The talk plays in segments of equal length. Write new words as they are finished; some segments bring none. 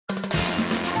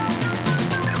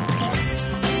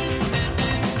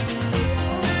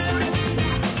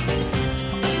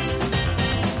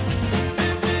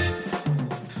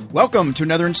Welcome to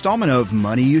another installment of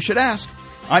Money You Should Ask.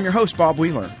 I'm your host, Bob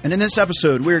Wheeler, and in this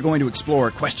episode, we're going to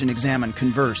explore, question, examine,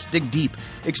 converse, dig deep,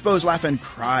 expose, laugh, and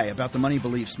cry about the money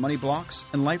beliefs, money blocks,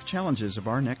 and life challenges of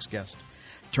our next guest.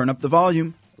 Turn up the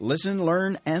volume, listen,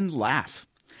 learn, and laugh.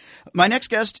 My next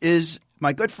guest is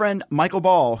my good friend Michael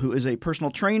Bal, who is a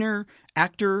personal trainer,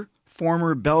 actor,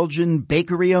 former Belgian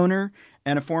bakery owner,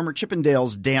 and a former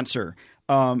Chippendales dancer.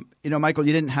 Michael,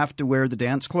 you didn't have to wear the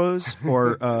dance clothes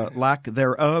or lack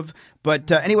thereof. But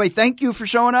anyway, thank you for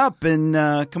showing up and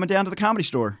coming down to the Comedy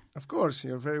Store. Of course.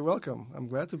 You're very welcome. I'm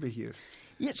glad to be here.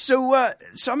 Yeah, so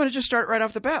I'm going to just start right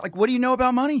off the bat. Like, what do you know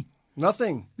about money?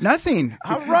 Nothing. Nothing.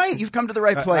 All right. You've come to the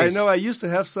right place. I know I used to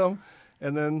have some,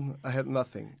 and then I had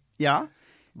nothing. Yeah?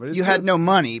 But you had no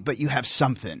money, but you have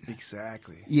something.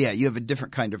 Exactly. Yeah, you have a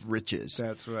different kind of riches.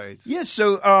 That's right. Yeah,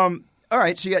 so, all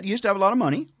right. So you used to have a lot of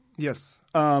money. Yes.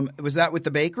 Was that with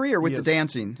the bakery or with the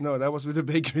dancing? No, that was with the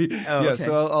bakery. Oh, yeah, okay.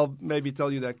 so I'll maybe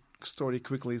tell you that story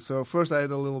quickly. So first I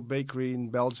had a little bakery in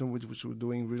Belgium, which was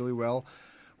doing really well.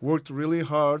 Worked really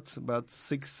hard, about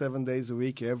 6-7 days a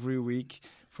week, every week,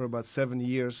 for about 7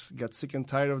 years. Got sick and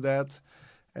tired of that.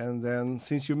 And then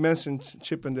since you mentioned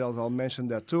Chippendales, I'll mention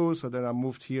that too. So then I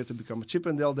moved here to become a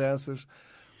Chippendale dancer.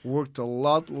 Worked a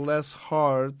lot less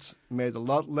hard, made a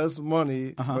lot less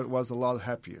money, but was a lot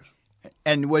happier.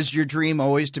 And was your dream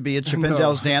always to be a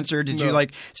Chippendales dancer? Did you No.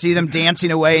 see them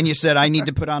dancing away and you said, I need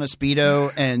to put on a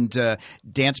Speedo and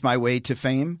dance my way to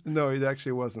fame? No, it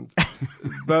actually wasn't.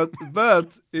 but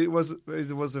it was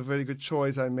a very good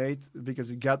choice I made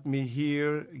because it got me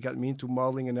here, it got me into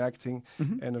modeling and acting,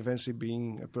 and eventually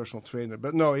being a personal trainer.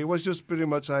 But no, it was just pretty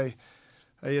much I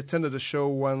attended a show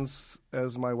once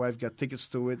as my wife got tickets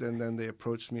to it, and then they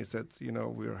approached me and said,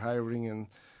 we're hiring, and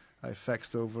I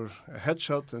faxed over a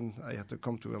headshot, and I had to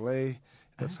come to L.A.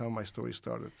 That's how my story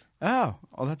started. Oh,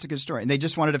 that's a good story. And they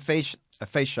just wanted a face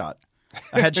shot,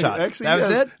 a headshot. Actually, that was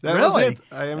yes, it. That really? was it.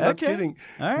 I am not kidding.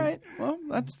 All right. Well,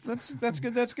 that's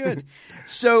good. That's good.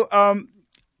 So,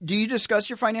 do you discuss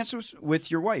your finances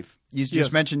with your wife? You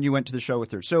just mentioned you went to the show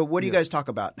with her. So, what do you guys talk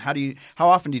about? How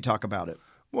often do you talk about it?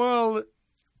 Well,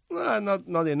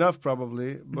 not enough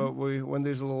probably, but when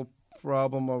there's a little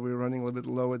problem or we're running a little bit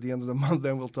low at the end of the month,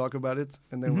 then we'll talk about it,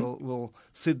 and then we'll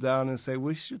sit down and say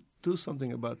we should do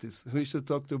something about this. We should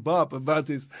talk to Bob about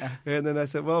this. And then I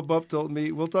said, well, Bob told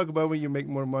me we'll talk about when you make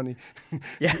more money.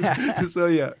 Yeah. So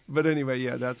yeah, but anyway,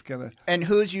 yeah, that's kind of. And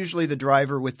who's usually the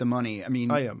driver with the money? I mean,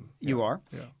 I am. You are.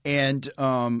 Yeah.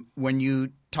 And when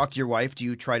you talk to your wife, do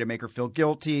you try to make her feel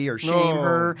guilty or shame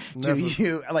her? Never. Do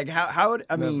you how?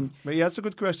 I mean, but yeah, that's a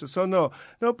good question. So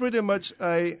no, pretty much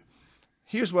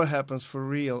Here's what happens for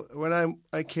real. When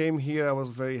I came here, I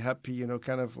was very happy,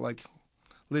 kind of like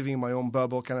living in my own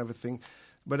bubble kind of a thing.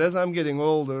 But as I'm getting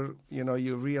older,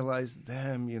 you realize,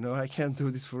 damn, I can't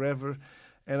do this forever.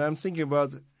 And I'm thinking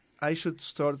about I should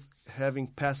start having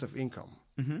passive income.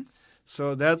 Mm-hmm.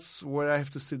 So that's where I have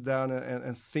to sit down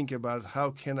and think about how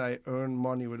can I earn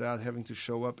money without having to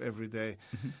show up every day.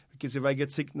 Mm-hmm. Because if I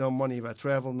get sick, no money. If I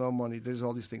travel, no money. There's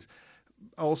all these things.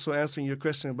 Also answering your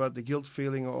question about the guilt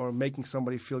feeling or making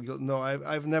somebody feel guilt. No,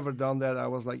 I've never done that. I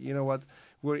was like, you know what,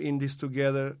 we're in this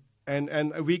together.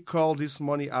 And we call this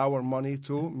money our money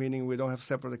too, meaning we don't have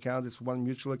separate accounts. It's one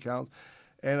mutual account.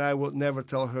 And I would never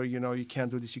tell her, you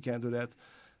can't do this, you can't do that.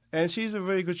 And she's a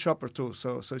very good shopper too.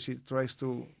 So she tries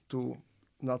to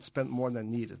not spend more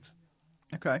than needed.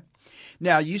 Okay.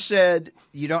 Now, you said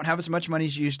you don't have as much money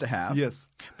as you used to have. Yes.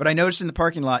 But I noticed in the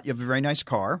parking lot you have a very nice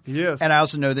car. Yes. And I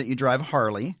also know that you drive a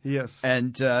Harley. Yes.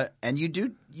 And you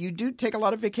do take a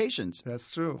lot of vacations.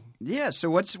 That's true. Yeah. So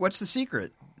what's the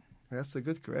secret? That's a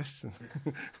good question.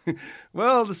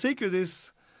 Well, the secret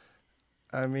is,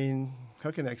 how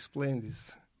can I explain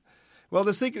this? Well,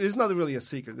 the secret is not really a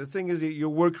secret. The thing is that you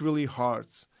work really hard.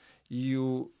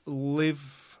 You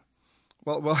live.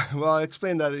 Well, I'll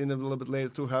explain that in a little bit later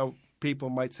too, how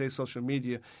people might say social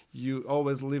media. You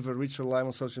always live a richer life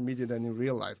on social media than in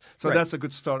real life. So right. That's a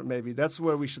good start maybe. That's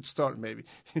where we should start maybe.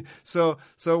 So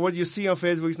what you see on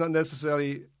Facebook is not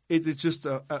necessarily, it is just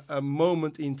a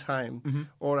moment in time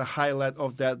or a highlight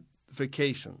of that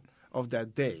vacation, of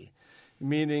that day.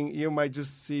 Meaning you might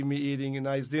just see me eating a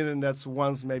nice dinner and that's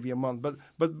once maybe a month.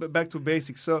 But back to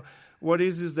basics. So what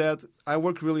is that I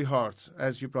work really hard,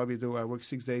 as you probably do. I work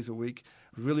 6 days a week,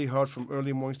 really hard from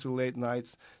early mornings to late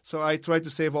nights. So I try to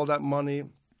save all that money.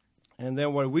 And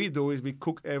then what we do is we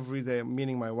cook every day,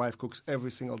 meaning my wife cooks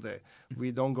every single day.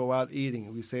 We don't go out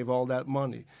eating. We save all that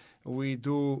money. We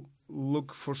do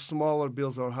look for smaller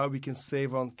bills or how we can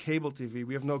save on cable TV.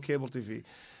 We have no cable TV.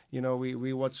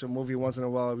 We watch a movie once in a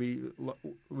while. We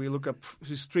look up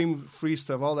stream free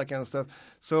stuff, all that kind of stuff.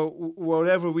 So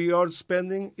whatever we are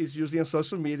spending is usually on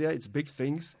social media. It's big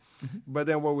things, but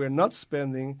then what we're not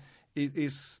spending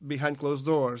is behind closed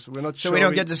doors. We're not. So we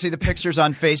don't get to see the pictures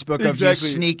on Facebook of you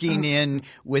sneaking in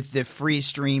with the free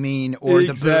streaming or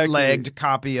the bootlegged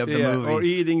copy of the movie, or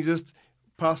eating just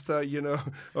pasta,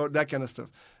 or that kind of stuff.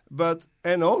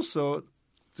 And also,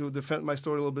 to defend my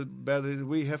story a little bit better,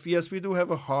 we do have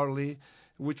a Harley,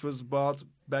 which was bought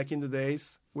back in the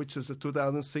days, which is a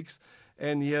 2006.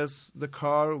 And yes, the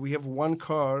car, we have one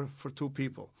car for two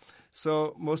people.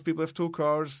 So most people have two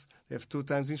cars. They have 2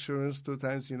 times insurance, 2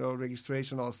 times,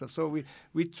 registration, all that stuff. So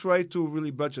we try to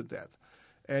really budget that.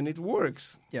 And it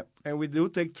works. Yep. And we do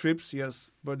take trips,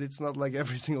 yes, but it's not like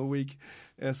every single week.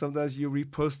 And sometimes you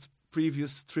repost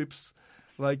previous trips,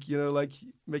 like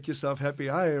make yourself happy.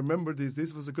 I remember this.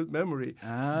 This was a good memory.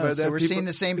 But so we're seeing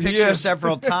the same picture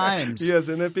several times. Yes,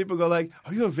 and then people go like,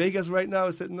 "Are you in Vegas right now?"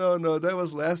 I said, "No, that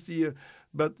was last year."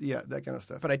 But yeah, that kind of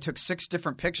stuff. But I took 6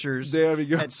 different pictures there we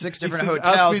go. At 6 different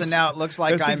hotels, outfits, and now it looks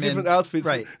like I'm in different outfits,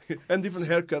 right, and different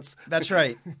haircuts. That's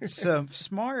right. So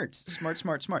smart.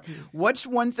 What's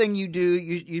one thing you do?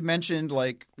 You mentioned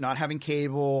like not having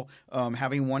cable,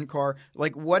 having one car.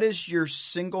 Like, what is your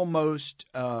single most?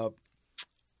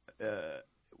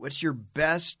 What's your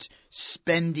best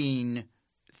spending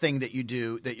thing that you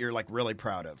do that you're like really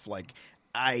proud of? Like,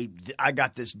 I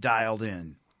got this dialed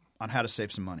in on how to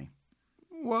save some money.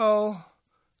 Well,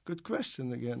 good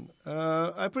question again.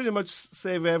 I pretty much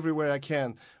save everywhere I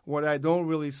can. What I don't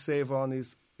really save on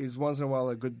is once in a while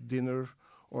a good dinner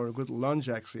or a good lunch,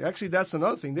 actually. Actually, that's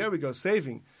another thing. There we go,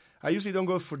 saving. I usually don't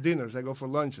go for dinners. I go for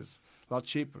lunches. A lot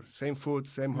cheaper. Same food,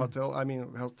 same hotel.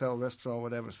 Hotel, restaurant,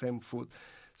 whatever, same food.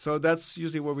 So that's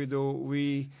usually what we do.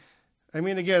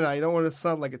 Again, I don't want to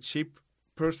sound like a cheap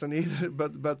person either,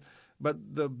 but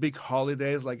the big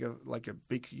holidays, like a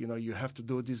big, you have to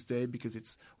do it this day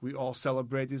because we all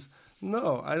celebrate this.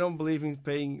 No, I don't believe in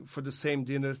paying for the same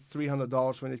dinner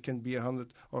 $300 when it can be $100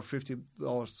 or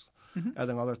 $50 at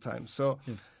another time. So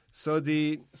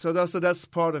that's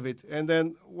part of it. And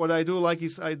then what I do like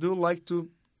is I do like to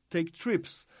take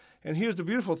trips. And here's the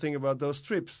beautiful thing about those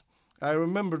trips. I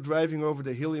remember driving over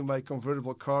the hill in my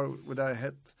convertible car that I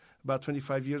had about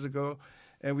 25 years ago,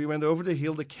 and we went over the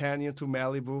hill, the canyon to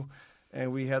Malibu.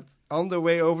 And we had, on the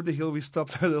way over the hill, we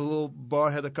stopped at a little bar,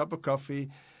 had a cup of coffee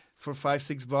for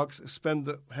 $5-6, spent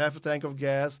half a tank of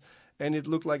gas, and it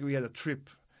looked like we had a trip.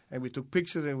 And we took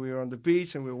pictures, and we were on the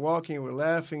beach, and we were walking, and we were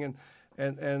laughing.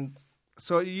 And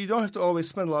so you don't have to always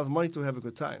spend a lot of money to have a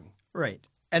good time. Right.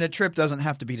 And a trip doesn't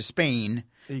have to be to Spain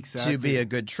to be a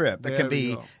good trip. It can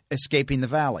be escaping the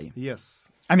valley. Yes.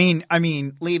 I mean,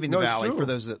 leaving the valley for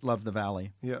those that love the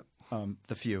valley. Yeah.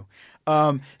 The few.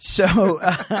 Now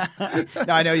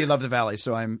I know you love the valley,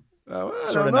 so I'm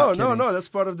sort of not kidding. No. That's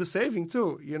part of the saving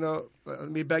too. Let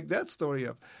me back that story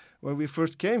up. When we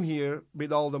first came here,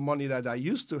 with all the money that I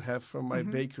used to have from my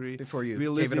bakery, before you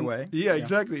gave it away. Yeah,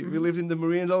 exactly. We lived in the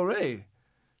Marina del Rey,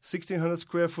 1,600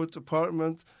 square foot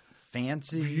apartment,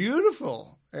 fancy,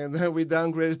 beautiful. And then we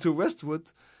downgraded to Westwood,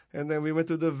 and then we went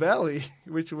to the Valley,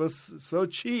 which was so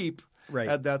cheap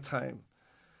at that time.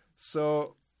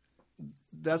 So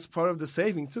that's part of the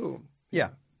saving too. Yeah.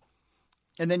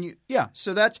 And then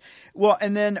so that's,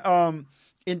 and then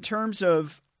in terms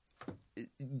of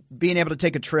being able to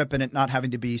take a trip and it not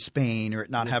having to be Spain or it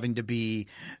not having to be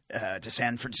to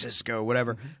San Francisco,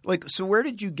 whatever. So where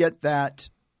did you get that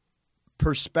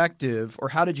perspective, or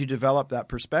how did you develop that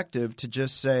perspective to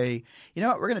just say, you know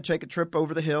what, we're going to take a trip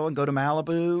over the hill and go to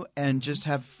Malibu and just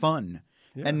have fun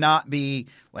and not be,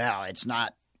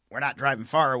 we're not driving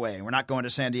far away. We're not going to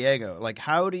San Diego. Like,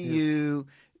 how do you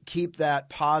keep that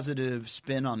positive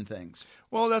spin on things?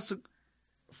 Well,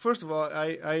 first of all,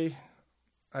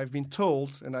 I've been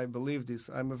told, and I believe this,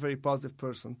 I'm a very positive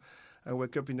person. I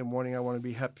wake up in the morning, I want to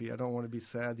be happy. I don't want to be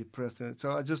sad, depressed.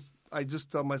 So I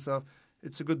just tell myself,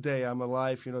 it's a good day, I'm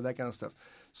alive, that kind of stuff.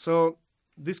 So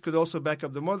this could also back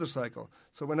up the motorcycle.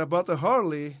 So when I bought the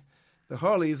Harley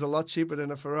is a lot cheaper than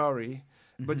a Ferrari,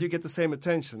 but you get the same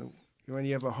attention. When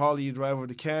you have a Harley, you drive over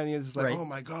the canyon, it's like, oh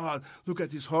my God, look at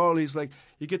this Harley. It's like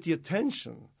you get the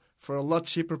attention for a lot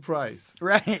cheaper price.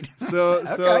 Right.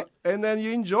 So and then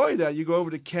you enjoy that. You go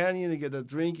over the canyon, you get a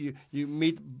drink, you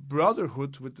meet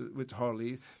brotherhood with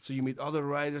Harley. So you meet other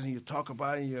riders and you talk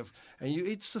about it,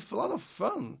 it's a lot of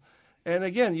fun. And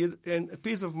again,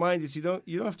 peace of mind is you don't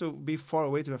have to be far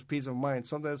away to have peace of mind.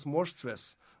 Sometimes more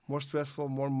stress, more stressful,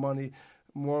 more money,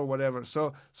 more whatever.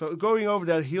 So going over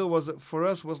that hill for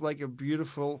us was like a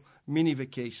beautiful mini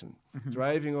vacation.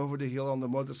 Driving over the hill on the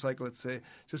motorcycle, let's say,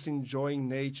 just enjoying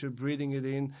nature, breathing it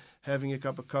in, having a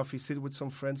cup of coffee, sit with some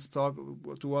friends, talk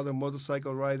to other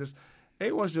motorcycle riders.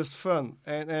 It was just fun,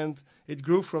 and it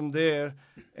grew from there.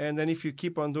 And then if you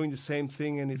keep on doing the same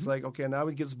thing, and it's like, okay, now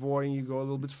it gets boring, you go a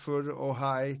little bit further or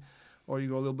high, or you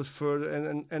go a little bit further,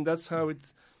 and that's how it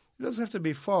doesn't have to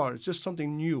be far. It's just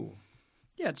something new.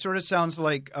 Yeah, it sort of sounds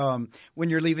like when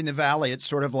you're leaving the valley, it's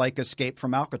sort of like Escape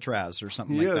from Alcatraz or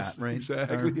something like that, right?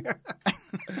 Exactly.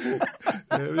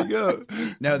 There we go.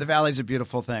 No, the valley's a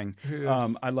beautiful thing.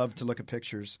 Yes. I love to look at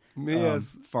pictures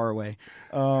Yes. far away.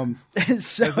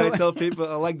 As I tell people,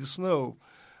 I like the snow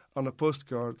on a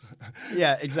postcard.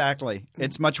 Yeah, exactly.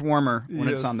 It's much warmer when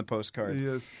it's on the postcard.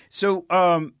 Yes. So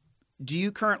do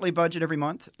you currently budget every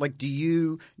month? Like, do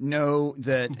you know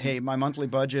that, hey, my monthly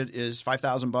budget is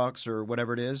 $5,000 or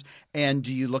whatever it is, and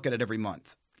do you look at it every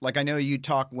month? Like, I know you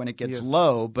talk when it gets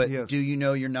low, but do you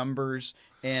know your numbers,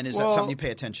 and is that something you pay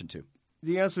attention to?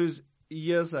 The answer is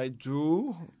yes, I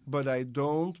do, but I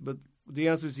don't. But the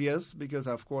answer is yes, because,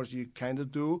 of course, you kind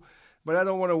of do. But I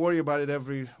don't want to worry about it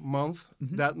every month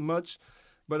that much.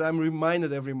 But I'm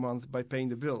reminded every month by paying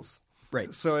the bills.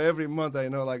 Right. So every month I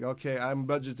know, like, okay, I'm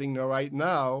budgeting right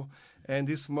now, and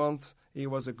this month it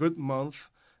was a good month,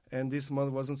 and this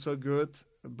month wasn't so good,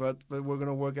 but we're going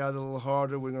to work out a little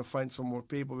harder. We're going to find some more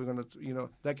people. We're going to,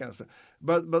 that kind of stuff.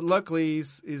 But luckily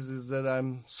is that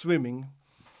I'm swimming.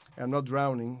 I'm not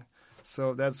drowning.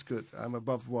 So that's good. I'm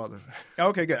above water.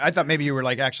 Okay, good. I thought maybe you were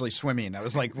like actually swimming. I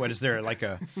was like, what is there, like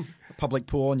a public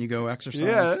pool and you go exercise?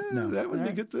 Yeah, no. That would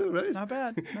be good too, right? Not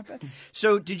bad, not bad.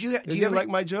 So do you have like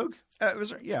my joke? It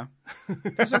was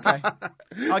okay.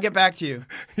 I'll get back to you.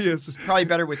 Yes, it's probably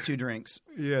better with 2 drinks.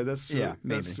 Yeah, that's true. Yeah,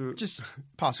 maybe. That's true. Just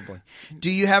possibly.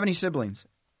 Do you have any siblings?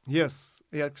 Yes,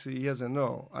 actually, yes and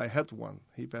no. I had one.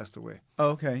 He passed away.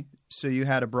 Okay, so you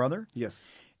had a brother?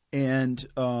 Yes. And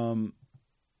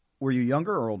were you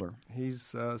younger or older?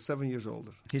 He's 7 years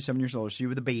older. He's 7 years older. So you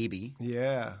were the baby.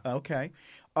 Yeah. Okay.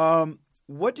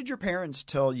 What did your parents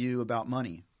tell you about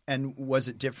money? And was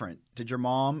it different? Did your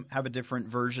mom have a different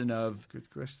version of good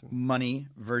question money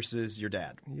versus your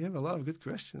dad? You have a lot of good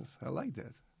questions. I like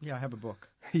that. Yeah, I have a book.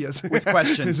 Yes. With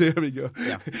questions. There we go.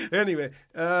 Yeah. Anyway,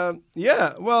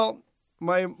 well,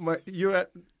 my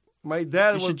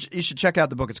dad was... You should check out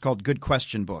the book. It's called Good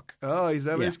Question Book. Oh, is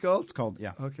that what it's called? It's called,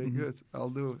 yeah. Okay, good.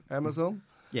 I'll do Amazon?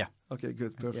 Yeah. Okay,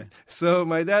 good. Perfect. Yeah. So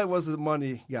my dad was the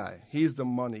money guy. He's the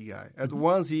money guy. At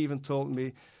once he even told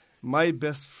me, my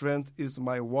best friend is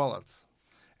my wallet.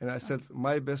 And I said,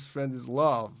 my best friend is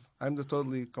love. I'm the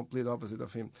totally complete opposite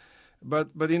of him.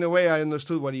 But in a way, I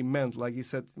understood what he meant. Like he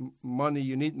said, money,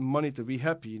 you need money to be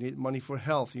happy. You need money for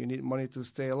health. You need money to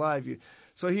stay alive.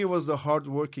 So he was the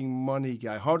hardworking money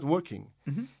guy. Hardworking.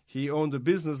 Mm-hmm. He owned a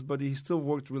business, but he still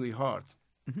worked really hard.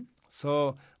 Mm-hmm.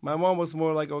 So my mom was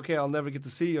more like, okay, I'll never get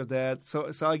to see your dad.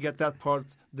 So I get that part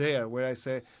there where I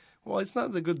say, well, it's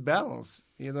not a good balance.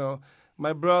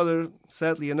 My brother,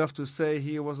 sadly enough to say,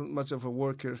 he wasn't much of a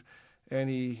worker. And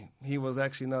he was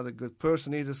actually not a good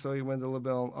person either, so he went a little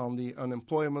bit on the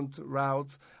unemployment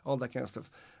route, all that kind of stuff.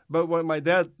 But what my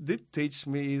dad did teach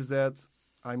me is that,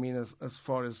 I mean, as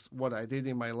far as what I did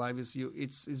in my life,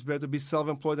 it's better to be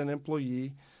self-employed than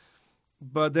employee.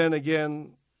 But then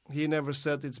again, he never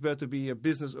said it's better to be a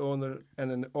business owner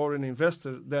or an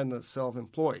investor than a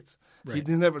self-employed. Right.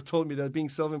 He never told me that being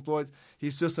self-employed,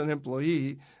 he's just an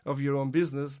employee of your own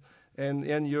business,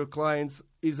 and your clients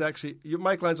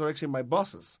my clients are actually my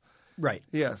bosses. Right.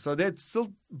 Yeah, so they'd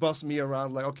still boss me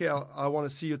around like, okay, I want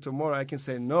to see you tomorrow. I can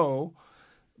say no,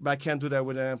 but I can't do that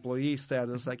with an employee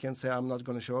status. I can say I'm not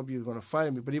going to show up, you're going to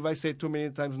fire me. But if I say too many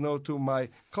times no to my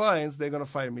clients, they're going to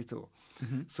fire me too.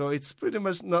 Mm-hmm. So it's pretty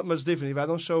much not much different. If I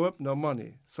don't show up, no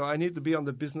money. So I need to be on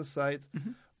the business side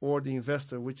or the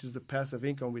investor, which is the passive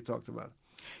income we talked about.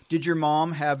 Did your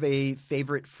mom have a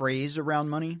favorite phrase around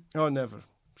money? Oh, never.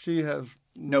 She has...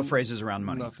 No phrases around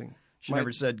money? Nothing. She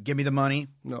never said, give me the money?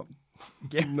 No.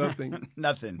 Nothing.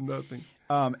 Nothing. Nothing.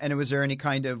 And was there any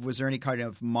kind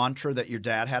of mantra that your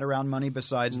dad had around money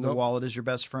besides the wallet is your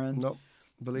best friend? No.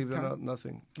 Believe it or not,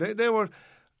 nothing. They were,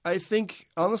 I think,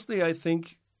 honestly,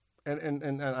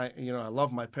 and I, I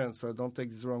love my parents, so don't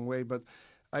take this the wrong way, but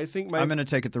I think I'm going to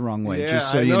take it the wrong way, yeah,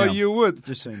 just so I you know. You would.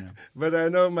 Just so you know. But I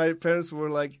know my parents were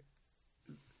like,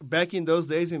 back in those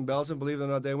days in Belgium, believe it or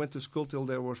not, they went to school till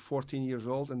they were 14 years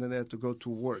old, and then they had to go to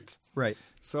work. Right.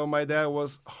 So my dad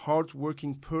was a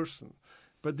hard-working person,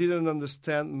 but didn't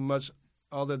understand much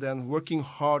other than working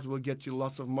hard will get you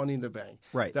lots of money in the bank.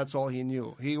 Right. That's all he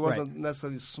knew. He wasn't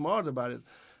necessarily smart about it,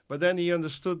 but then he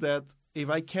understood that if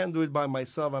I can't do it by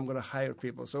myself, I'm going to hire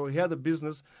people. So he had a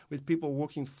business with people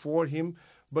working for him,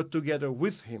 but together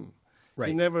with him. Right.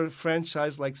 He never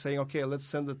franchised, like saying, okay, let's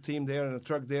send a team there and a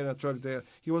truck there and a truck there.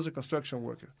 He was a construction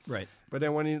worker. Right. But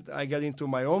then when I got into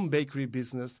my own bakery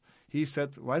business, he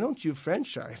said, why don't you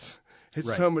franchise? It's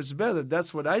Right. so much better.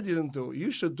 That's what I didn't do.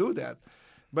 You should do that.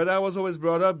 But I was always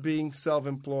brought up being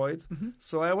self-employed,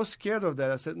 so I was scared of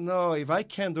that. I said, no, if I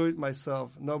can't do it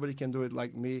myself, nobody can do it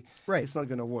like me. Right. It's not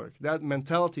going to work. That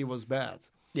mentality was bad.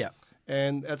 Yeah.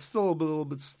 And that's still a little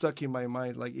bit stuck in my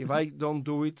mind. Like, if I don't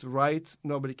do it right,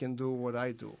 nobody can do what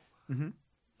I do.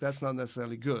 That's not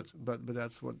necessarily good, but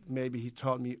that's what maybe he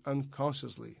taught me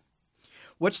unconsciously.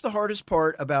 What's the hardest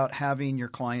part about having your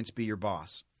clients be your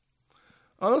boss?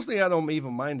 Honestly, I don't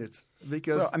even mind it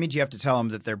because Well, I mean, do you have to tell them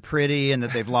that they're pretty and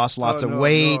that they've lost lots of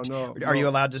weight? No, Are you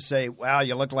allowed to say, wow,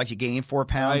 you look like you gained 4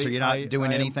 pounds, or you're not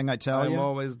doing anything I tell you? I'm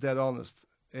always dead honest.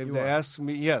 If they ask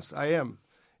me, yes, I am.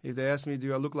 If they ask me,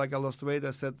 do I look like I lost weight? I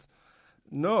said,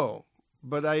 no.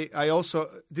 But I also,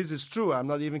 this is true. I'm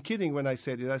not even kidding when I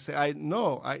said it. I say,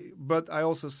 but I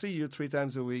also see you 3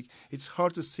 times a week. It's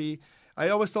hard to see. I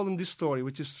always tell them this story,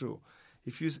 which is true.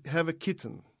 If you have a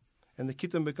kitten, and the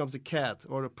kitten becomes a cat,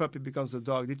 or a puppy becomes a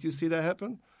dog, did you see that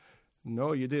happen?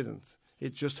 No, you didn't.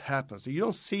 It just happens. You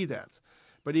don't see that.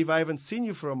 But if I haven't seen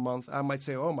you for a month, I might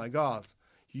say, oh, my God,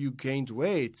 you gained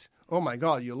weight. Oh, my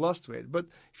God, you lost weight. But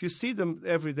if you see them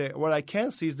every day, what I can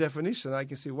see is definition. I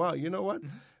can see, wow, you know what?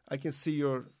 I can see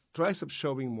your triceps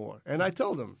showing more. And I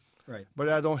tell them. Right. But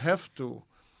I don't have to.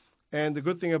 And the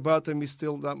good thing about them is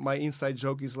still that my inside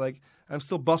joke is like, I'm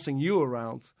still bossing you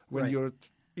around when Right. you're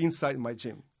inside my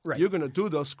gym. Right. You're going to do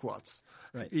those squats,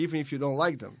 Right. even if you don't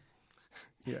like them.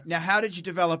 Yeah. Now, how did you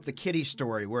develop the kitty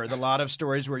story? Were there a lot of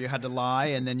stories where you had to lie,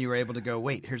 and then you were able to go,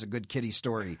 wait, here's a good kitty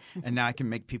story, and now I can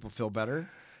make people feel better?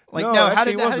 Like, No, how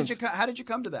actually, how did you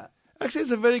come to that? Actually,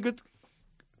 it's a very good.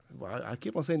 Well, I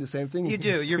keep on saying the same thing. You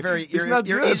do. You're very. It's You're, not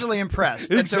you're good. easily impressed.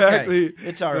 That's Exactly. okay.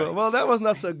 It's all right. Well, that was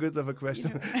not so good of a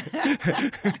question.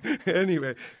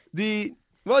 Anyway,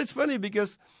 it's funny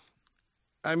because,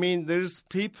 I mean, there's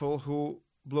people who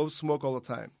blow smoke all the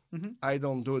time. I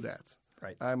don't do that.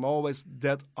 Right. I'm always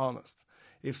dead honest.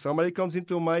 If somebody comes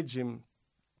into my gym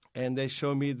and they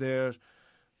show me their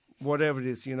whatever it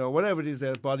is,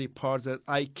 their body part that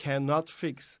I cannot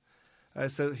fix, I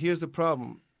said, here's the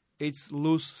problem. It's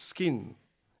loose skin.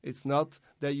 It's not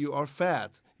that you are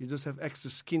fat. You just have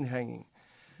extra skin hanging.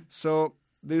 So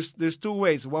there's 2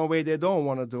 ways. One way they don't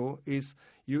want to do is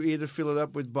you either fill it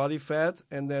up with body fat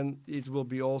and then it will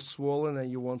be all swollen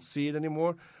and you won't see it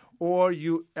anymore, or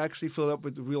you actually fill it up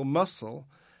with real muscle.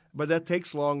 But that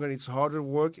takes longer and it's harder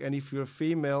work. And if you're a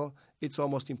female, it's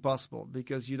almost impossible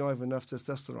because you don't have enough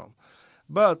testosterone.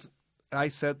 But I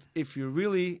said, if you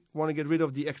really want to get rid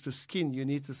of the extra skin, you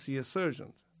need to see a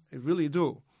surgeon. I really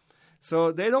do.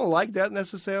 So they don't like that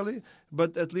necessarily,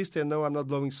 but at least they know I'm not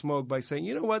blowing smoke by saying,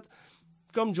 you know what,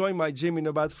 come join my gym in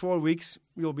about 4 weeks,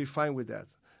 you'll be fine with that.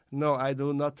 No, I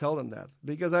do not tell them that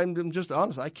because I'm just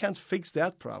honest. I can't fix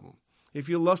that problem. If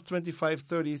you lost 25,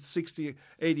 30, 60,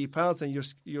 80 pounds and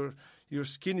your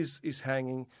skin is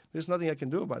hanging, there's nothing I can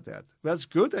do about that. That's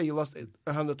good that you lost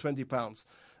 120 pounds,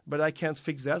 but I can't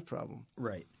fix that problem.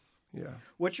 Right. Yeah.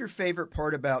 What's your favorite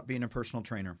part about being a personal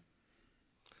trainer?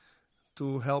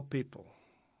 To help people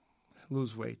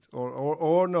lose weight.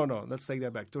 Or no, let's take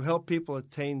that back. To help people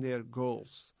attain their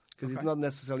goals. Because it's not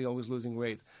necessarily always losing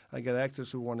weight. I get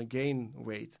actors who want to gain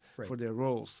weight for their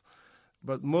roles.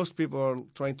 But most people are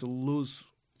trying to lose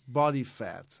body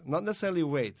fat. Not necessarily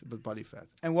weight, but body fat.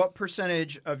 And what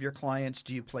percentage of your clients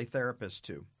do you play therapist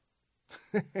to?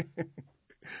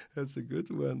 That's a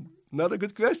good one. Not a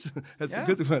good question. That's a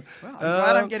good one. Well, I'm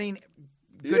glad I'm getting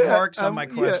good marks on my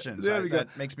questions. There we go.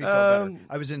 That makes me feel better.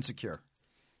 I was insecure.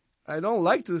 I don't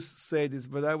like to say this,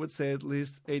 but I would say at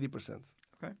least 80%.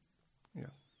 Okay. Yeah.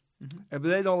 But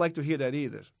they don't like to hear that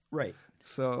either. Right.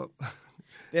 So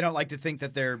they don't like to think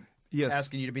that they're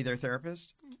asking you to be their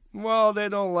therapist? Well, they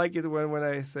don't like it when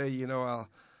I say,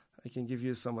 I can give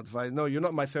you some advice. No, you're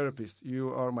not my therapist.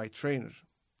 You are my trainer.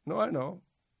 No, I know,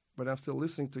 but I'm still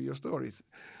listening to your stories.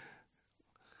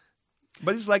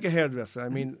 But it's like a hairdresser. I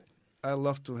mean, I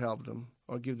love to help them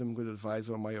or give them good advice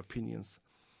or my opinions.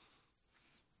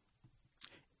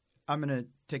 I'm going to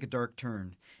take a dark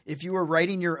turn. If you were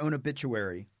writing your own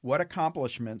obituary, what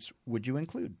accomplishments would you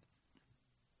include?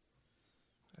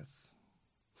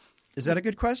 Is that a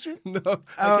good question? No,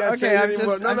 I can't say it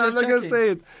anymore. I'm not going to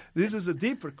say it. This is a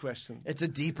deeper question. It's a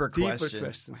deeper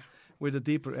question. With a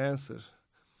deeper answer.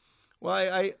 Well,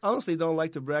 I honestly don't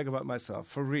like to brag about myself,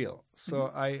 for real.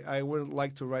 So I wouldn't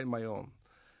like to write my own.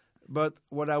 But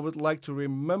what I would like to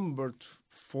remember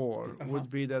for would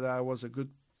be that I was a good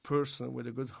person with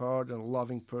a good heart and a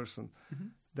loving person.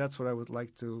 That's what I would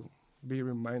like to be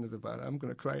reminded about. I'm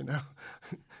going to cry now.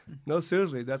 No,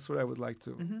 seriously, that's what I would like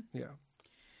to. Yeah.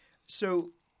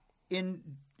 So in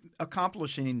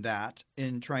accomplishing that,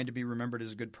 in trying to be remembered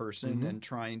as a good person and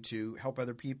trying to help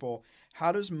other people,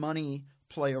 how does money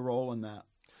play a role in that?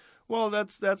 Well,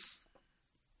 that's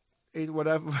what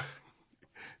I've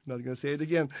not going to say it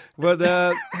again, but,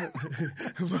 but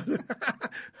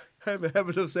I have a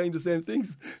habit of saying the same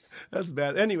things. That's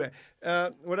bad. Anyway,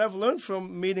 what I've learned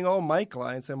from meeting all my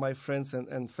clients and my friends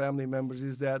and family members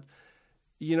is that,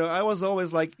 I was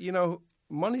always like,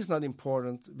 money is not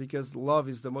important because love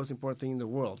is the most important thing in the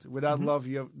world. Without love,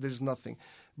 there's nothing.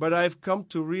 But I've come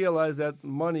to realize that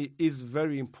money is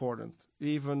very important,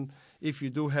 even if you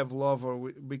do have love,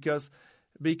 because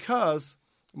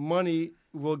money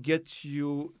will get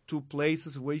you to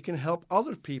places where you can help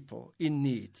other people in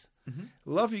need.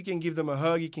 Love, you can give them a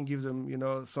hug, you can give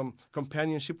them, some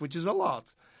companionship, which is a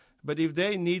lot. But if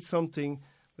they need something,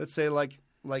 let's say like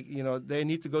they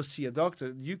need to go see a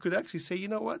doctor, you could actually say, you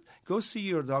know what, go see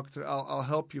your doctor. I'll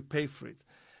help you pay for it.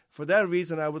 For that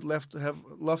reason, I would love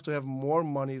to have more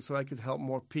money so I could help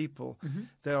more people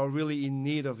that are really in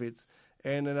need of it.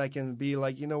 And then I can be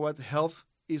like, you know what, health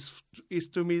is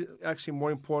to me actually more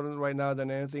important right now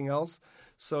than anything else.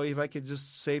 So if I could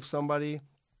just save somebody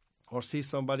or see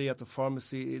somebody at the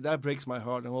pharmacy, that breaks my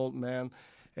heart, an old man.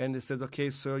 And they said, okay,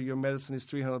 sir, your medicine is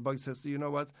 $300. He says, you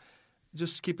know what?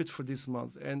 Just keep it for this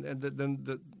month. And then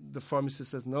the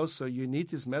pharmacist says, no, sir, you need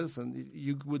this medicine.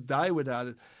 You would die without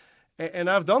it. And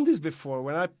I've done this before.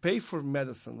 When I pay for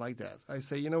medicine like that, I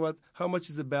say, you know what, how much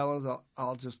is the balance?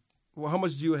 I'll just, how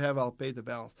much do you have? I'll pay the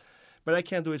balance. But I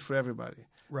can't do it for everybody.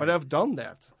 Right. But I've done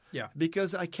that. Yeah.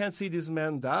 Because I can't see this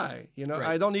man die. Right.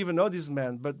 I don't even know this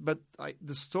man, but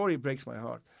the story breaks my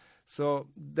heart. So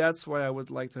that's why I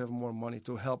would like to have more money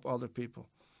to help other people.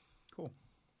 Cool.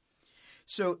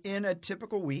 So in a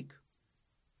typical week,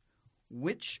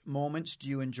 which moments do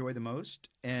you enjoy the most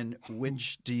and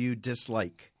which do you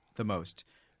dislike the most?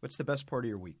 What's the best part of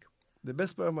your week? The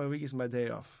best part of my week is my day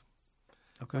off,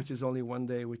 which is only one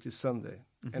day, which is Sunday.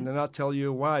 And then I'll tell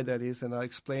you why that is, and I'll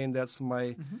explain that's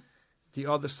the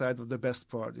other side of the best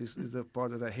part, is the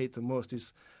part that I hate the most,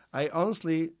 is I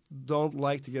honestly don't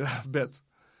like to get out of bed.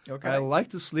 Okay. I like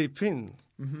to sleep in,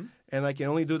 and I can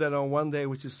only do that on one day,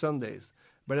 which is Sundays.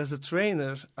 But as a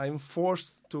trainer, I'm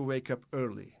forced to wake up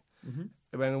early.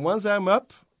 And once I'm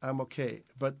up, I'm okay.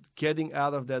 But getting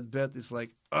out of that bed is like,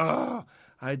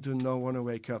 I do not want to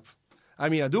wake up. I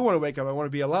mean, I do want to wake up. I want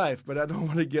to be alive, but I don't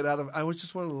want to get out of. I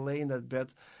just want to lay in that bed,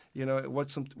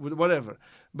 watch whatever.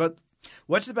 But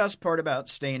what's the best part about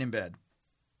staying in bed?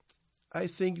 I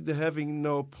think having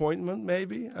no appointment.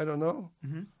 Maybe, I don't know.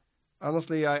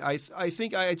 Honestly, I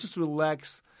think I just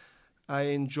relax. I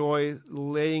enjoy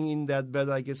laying in that bed.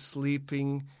 I get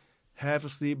sleeping, half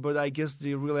asleep. But I guess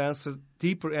the real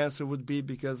deeper answer would be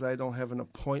because I don't have an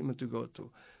appointment to go to.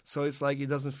 So it's like it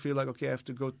doesn't feel like, okay, I have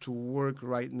to go to work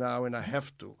right now and I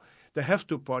have to. The have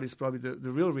to part is probably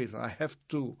the real reason. I have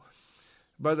to.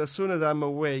 But as soon as I'm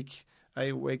awake,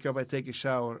 I wake up, I take a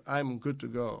shower, I'm good to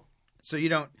go. So you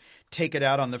don't take it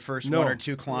out on the first one or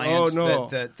two clients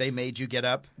that they made you get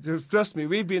up? Trust me,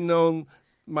 we've been known,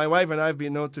 my wife and I have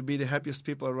been known to be the happiest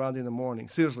people around in the morning.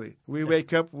 Seriously. We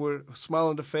wake up, we're smile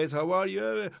on the face, how are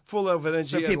you? Full of energy.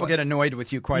 So people get annoyed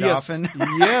with you quite often?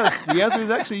 Yes, the answer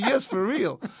is actually yes, for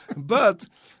real. But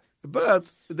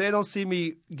they don't see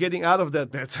me getting out of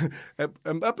that bed.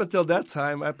 Up until that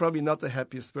time, I'm probably not the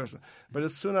happiest person. But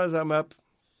as soon as I'm up,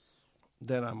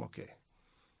 then I'm okay.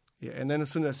 Yeah, and then as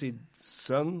soon as I see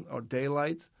sun or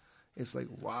daylight, it's like,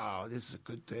 wow, this is a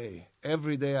good day.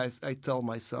 Every day I tell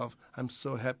myself, I'm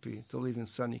so happy to live in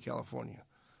sunny California.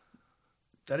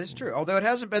 That is true. Although it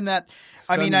hasn't been that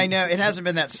sunny. I mean, I know it hasn't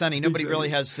been that sunny. Nobody really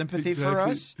has sympathy for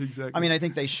us. Exactly. I mean, I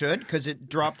think they should because it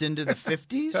dropped into the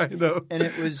 50s. I know. And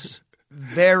it was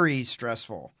very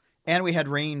stressful. And we had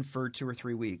rain for 2 or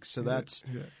 3 weeks. So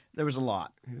there was a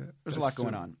lot. Yeah, There's a lot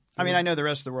going on. I mean, I know the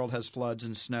rest of the world has floods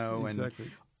and snow and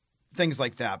things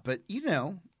like that. But,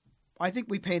 I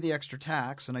think we pay the extra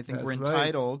tax, and I think we're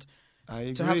entitled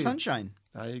to have sunshine.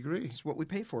 I agree. It's what we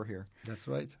pay for here. That's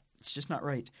right. It's just not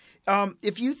right.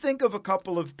 If you think of a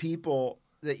couple of people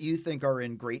that you think are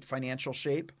in great financial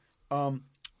shape,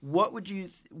 what do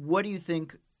you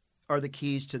think are the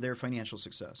keys to their financial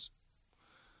success?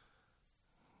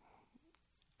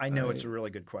 I know it's a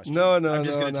really good question. No, I'm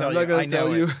just going to tell you. I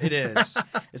know it is.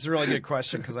 It's a really good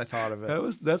question because I thought of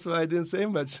it. That's why I didn't say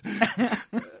much.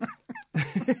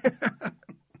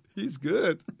 He's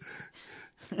good.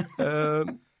 Well,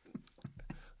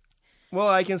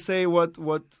 I can say what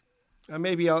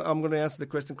maybe I'm going to answer the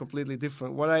question completely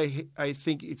different. What I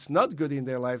think it's not good in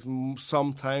their life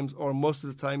sometimes or most of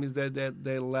the time is that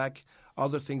they lack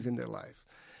other things in their life.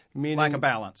 Meaning, Lack of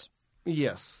balance.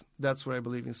 Yes, that's what I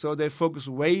believe in. So they focus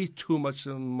way too much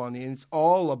on money, and it's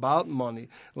all about money.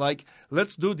 Like,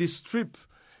 let's do this trip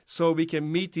so we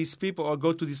can meet these people or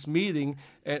go to this meeting,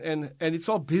 and it's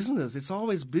all business. It's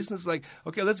always business. Like,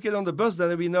 okay, let's get on the bus,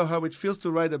 then we know how it feels to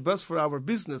ride a bus for our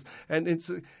business. And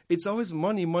it's always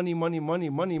money, money, money, money,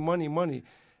 money, money, money.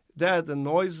 That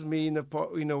annoys me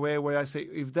in a way where I say,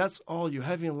 if that's all you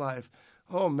have in life,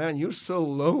 oh man, you're so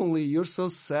lonely, you're so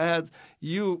sad,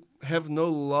 you have no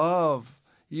love,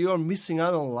 you are missing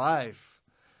out on life.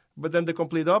 But then the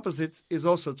complete opposite is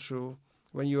also true.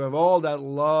 When you have all that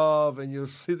love and you're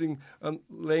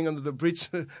laying under the bridge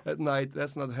at night,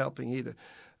 that's not helping either.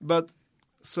 But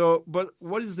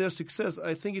what is their success?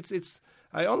 I think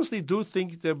I honestly do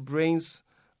think their brains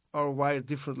are wired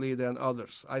differently than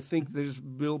others. I think there's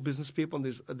real business people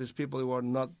and there's people who are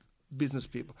not business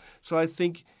people. So I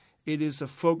think it is a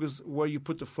focus where you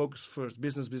put the focus first,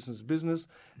 business, business, business,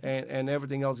 and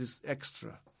everything else is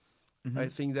extra. Mm-hmm. I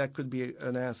think that could be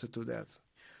an answer to that.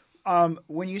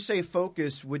 When you say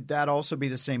focus, would that also be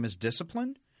the same as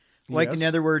discipline? Like, yes. In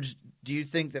other words, do you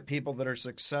think that people that are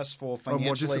successful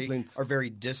financially are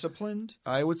very disciplined?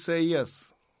 I would say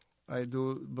yes. I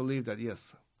do believe that,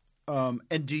 yes.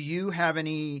 And do you have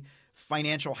any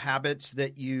financial habits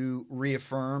that you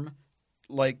reaffirm?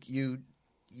 Like you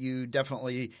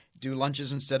definitely do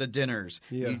lunches instead of dinners.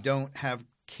 Yeah. You don't have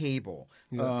cable.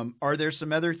 Yeah. Are there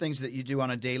some other things that you do on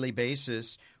a daily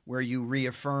basis where you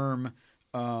reaffirm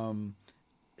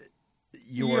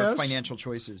your financial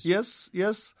choices? Yes.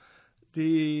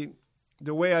 The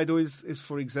way I do is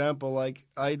for example, like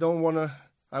I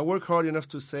work hard enough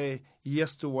to say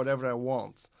yes to whatever I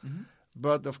want. Mm-hmm.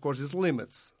 But of course there's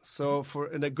limits. So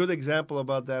and a good example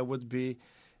about that would be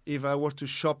if I were to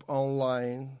shop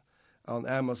online on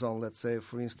Amazon, let's say,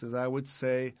 for instance, I would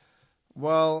say,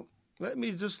 well, let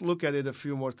me just look at it a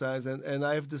few more times and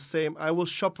I will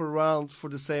shop around for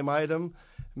the same item,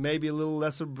 maybe a little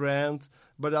lesser brand,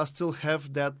 but I'll still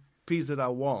have that piece that I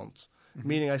want. Mm-hmm.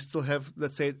 Meaning I still have,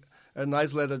 let's say, a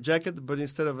nice leather jacket, but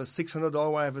instead of a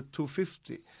 $600 one, I have a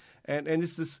 $250. And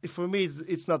it's this, for me,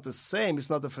 it's not the same. It's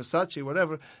not the Versace,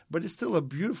 whatever, but it's still a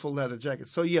beautiful leather jacket.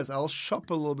 So, yes, I'll shop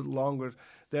a little bit longer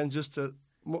than just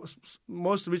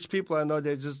most rich people I know,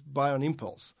 they just buy on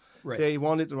impulse. Right. They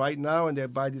want it right now, and they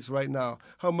buy this right now.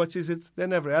 How much is it? They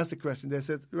never ask the question. They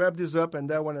said, wrap this up and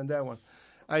that one and that one.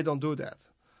 I don't do that.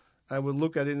 I would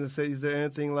look at it and say, is there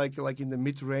anything like in the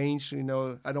mid-range?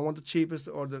 I don't want the cheapest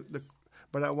or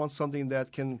but I want something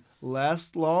that can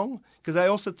last long. Because I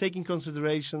also take in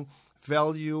consideration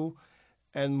value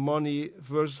and money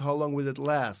versus how long will it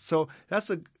last. So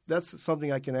that's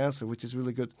something I can answer, which is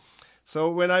really good.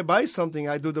 So when I buy something,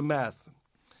 I do the math.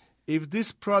 If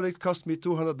this product cost me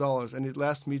 $200 and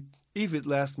if it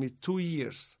lasts me 2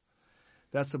 years,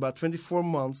 that's about 24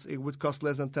 months. It would cost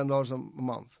less than $10 a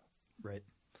month. Right.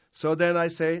 So then I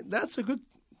say, that's a good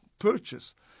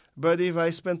purchase. But if I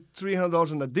spend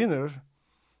 $300 on a dinner,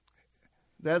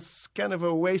 that's kind of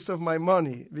a waste of my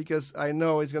money because I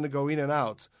know it's going to go in and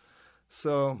out.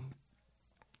 So,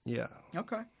 yeah.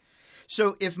 Okay.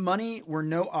 So if money were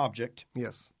no object,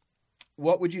 yes,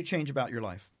 what would you change about your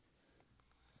life?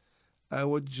 I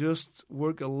would just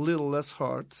work a little less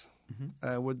hard. Mm-hmm.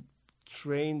 I would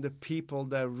train the people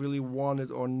that really want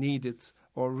it or need it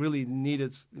or really need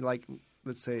it, like,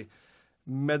 let's say,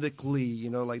 medically,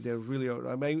 like they're really,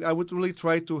 I would really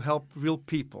try to help real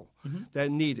people mm-hmm. that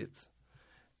need it.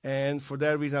 And for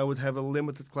that reason, I would have a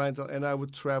limited clientele and I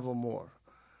would travel more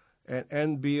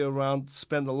and be around,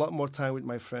 spend a lot more time with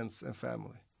my friends and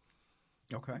family.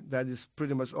 Okay. That is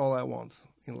pretty much all I want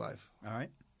in life. All right.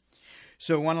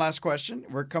 So one last question.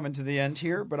 We're coming to the end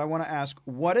here, but I want to ask,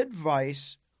 what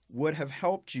advice would have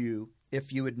helped you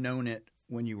if you had known it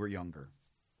when you were younger?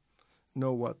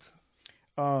 Know what?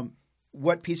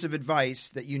 What piece of advice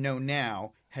that you know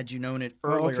now, had you known it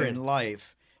earlier in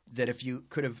life, that if you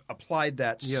could have applied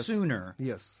that sooner,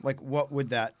 like what would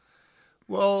that?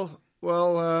 Well,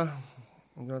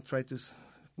 I'm going to try to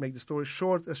make the story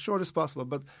as short as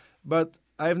possible, but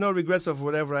I have no regrets of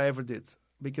whatever I ever did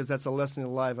because that's a lesson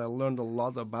in life. I learned a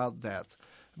lot about that.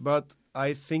 But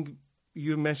I think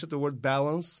you mentioned the word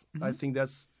balance. Mm-hmm. I think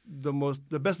that's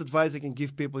the best advice I can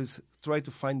give people is try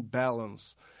to find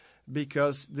balance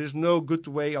because there's no good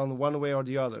way on one way or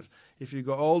the other. If you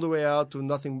go all the way out to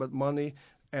nothing but money,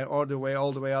 and all the way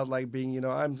out, like being,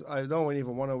 I don't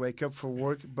even want to wake up for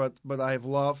work, but I have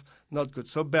love, not good.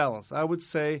 So balance. I would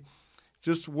say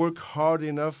just work hard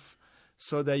enough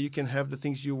so that you can have the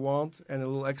things you want and a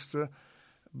little extra,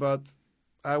 but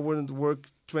I wouldn't work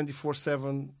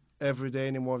 24/7 every day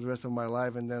anymore the rest of my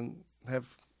life and then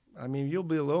you'll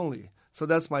be lonely. So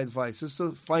that's my advice, just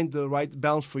to find the right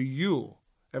balance for you.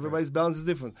 Everybody's balance is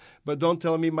different, but don't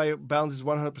tell me my balance is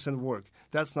 100% work.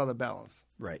 That's not a balance.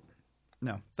 Right.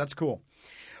 No, that's cool.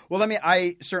 Well,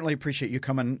 I certainly appreciate you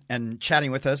coming and chatting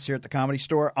with us here at the Comedy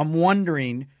Store. I'm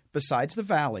wondering, besides the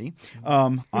Valley,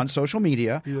 on social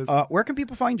media, Yes. Where can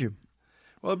people find you?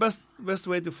 Well, the best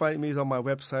way to find me is on my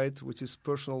website, which is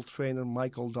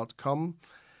personaltrainermichael.com.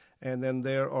 And then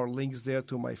there are links there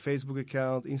to my Facebook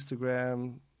account,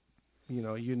 Instagram,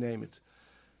 you name it.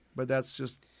 But that's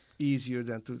just easier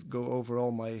than to go over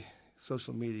all my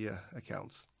social media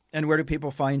accounts. And where do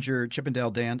people find your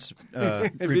Chippendale dance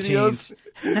videos? routines?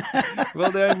 Well,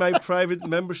 they're in my private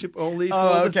membership only.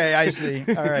 Oh, okay, I see.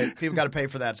 All right, people got to pay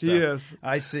for that stuff. Yes.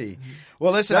 I see.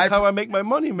 Well, listen, that's how I make my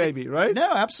money, maybe, right?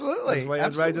 No, absolutely. That's why I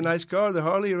ride a nice car, the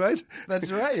Harley, right?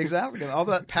 That's right, exactly. All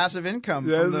that passive income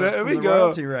Yes, from the there we go.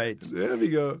 royalty rights. There we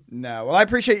go. No, well, I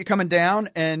appreciate you coming down.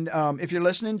 And if you're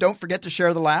listening, don't forget to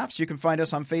share the laughs. You can find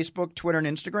us on Facebook, Twitter, and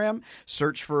Instagram.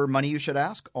 Search for Money You Should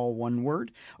Ask, all one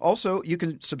word. Also, you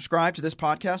can subscribe to this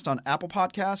podcast on Apple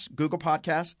Podcasts, Google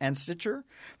Podcasts, and Stitcher.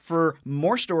 For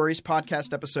more stories,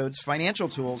 podcast episodes, financial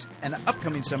tools, and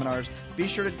upcoming seminars, be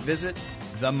sure to visit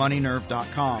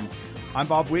themoneynerve.com. I'm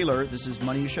Bob Wheeler. This is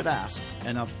Money You Should Ask.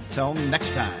 And until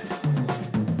next time.